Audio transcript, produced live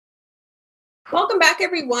Welcome back,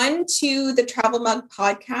 everyone, to the Travel Mug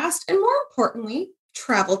Podcast, and more importantly,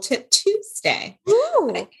 Travel Tip Tuesday.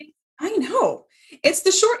 Ooh. I know. It's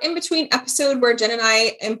the short in-between episode where Jen and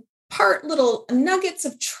I impart little nuggets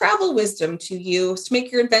of travel wisdom to you to make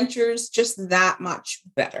your adventures just that much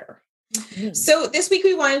better. Mm-hmm. So this week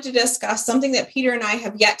we wanted to discuss something that Peter and I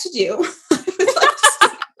have yet to do.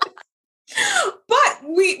 But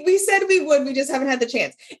we said we would, we just haven't had the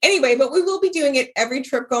chance. Anyway, but we will be doing it every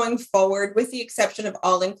trip going forward, with the exception of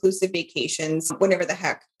all-inclusive vacations, whenever the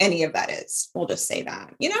heck any of that is. We'll just say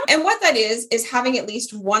that, And what that is having at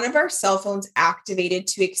least one of our cell phones activated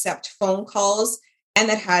to accept phone calls and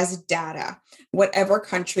that has data, whatever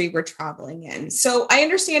country we're traveling in. So I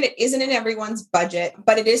understand it isn't in everyone's budget,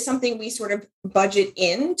 but it is something we sort of budget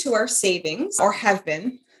into our savings, or have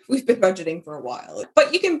been. We've been budgeting for a while,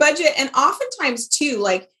 but you can budget. And oftentimes too,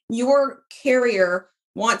 like, your carrier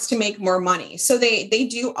wants to make more money. So they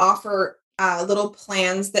do offer little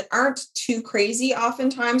plans that aren't too crazy.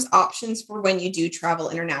 Oftentimes options for when you do travel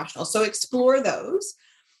international. So explore those.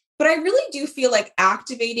 But I really do feel like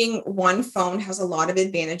activating one phone has a lot of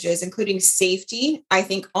advantages, including safety. I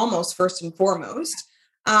think almost first and foremost,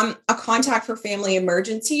 a contact for family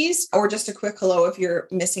emergencies, or just a quick hello if you're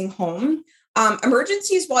missing home.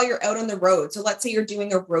 Emergencies while you're out on the road. So let's say you're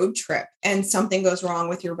doing a road trip and something goes wrong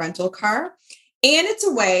with your rental car. And it's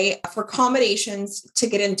a way for accommodations to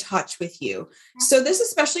get in touch with you. So this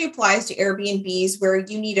especially applies to Airbnbs where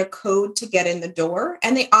you need a code to get in the door.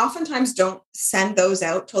 And they oftentimes don't send those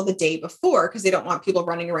out till the day before because they don't want people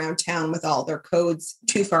running around town with all their codes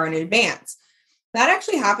too far in advance. That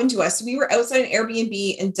actually happened to us. We were outside an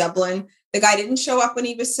Airbnb in Dublin. The guy didn't show up when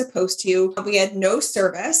he was supposed to. We had no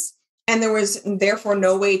service. And there was therefore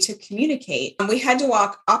no way to communicate. And we had to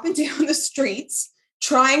walk up and down the streets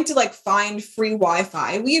trying to find free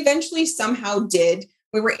Wi-Fi. We eventually somehow did.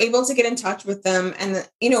 We were able to get in touch with them, and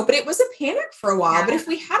but it was a panic for a while. Yeah. But if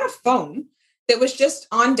we had a phone that was just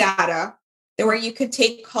on data, where you could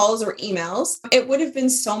take calls or emails, it would have been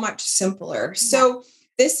so much simpler. Yeah. So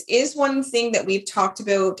this is one thing that we've talked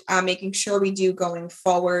about, making sure we do going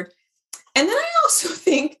forward. And then I also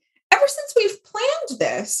think ever since we've planned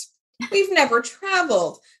this, we've never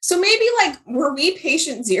traveled. So maybe were we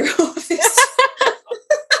patient zero of this?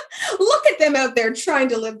 Look at them out there trying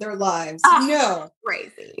to live their lives. No.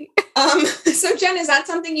 Crazy. So Jen, is that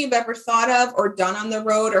something you've ever thought of or done on the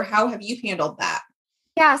road, or how have you handled that?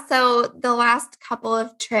 Yeah. So the last couple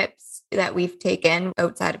of trips that we've taken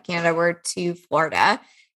outside of Canada were to Florida.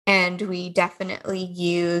 And we definitely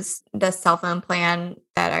use the cell phone plan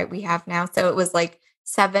that we have now. So it was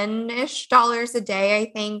 $7-ish a day, I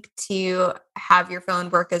think, to have your phone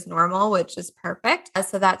work as normal, which is perfect.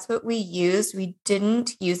 So that's what we used. We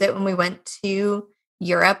didn't use it when we went to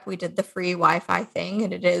Europe. We did the free Wi-Fi thing,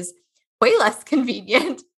 and it is way less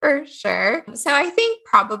convenient for sure. So I think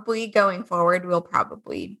probably going forward, we'll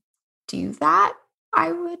probably do that,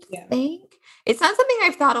 I would think. It's not something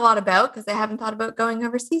I've thought a lot about because I haven't thought about going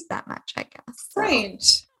overseas that much, I guess. So.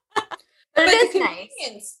 Right. But it is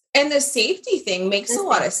nice. And the safety thing makes a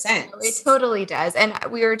lot of sense. It totally does. And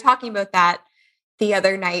we were talking about that the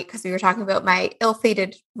other night because we were talking about my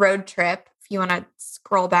ill-fated road trip. If you want to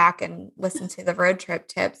scroll back and listen to the road trip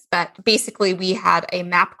tips. But basically we had a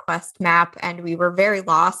MapQuest map and we were very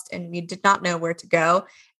lost and we did not know where to go.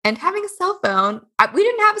 And having a cell phone, we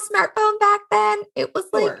didn't have a smartphone back then. It was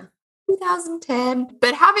 2010.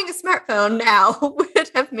 But having a smartphone now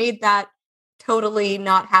would have made that totally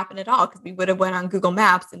not happen at all, because we would have went on Google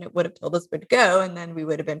Maps and it would have told us where to go and then we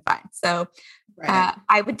would have been fine. So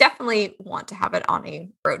I would definitely want to have it on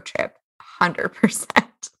a road trip, 100%.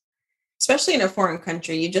 Especially in a foreign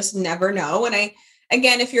country, you just never know. And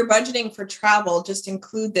again, if you're budgeting for travel, just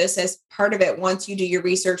include this as part of it. Once you do your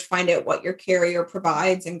research, find out what your carrier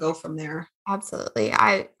provides and go from there. Absolutely.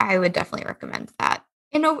 I would definitely recommend that.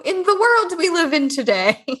 In the world we live in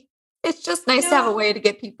today. It's just nice to have a way to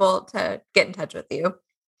get people to get in touch with you.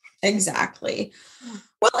 Exactly.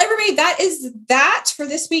 Well, everybody, that is that for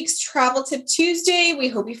this week's Travel Tip Tuesday. We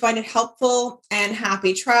hope you find it helpful, and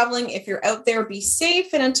happy traveling. If you're out there, be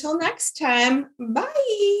safe. And until next time, bye.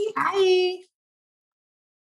 Bye.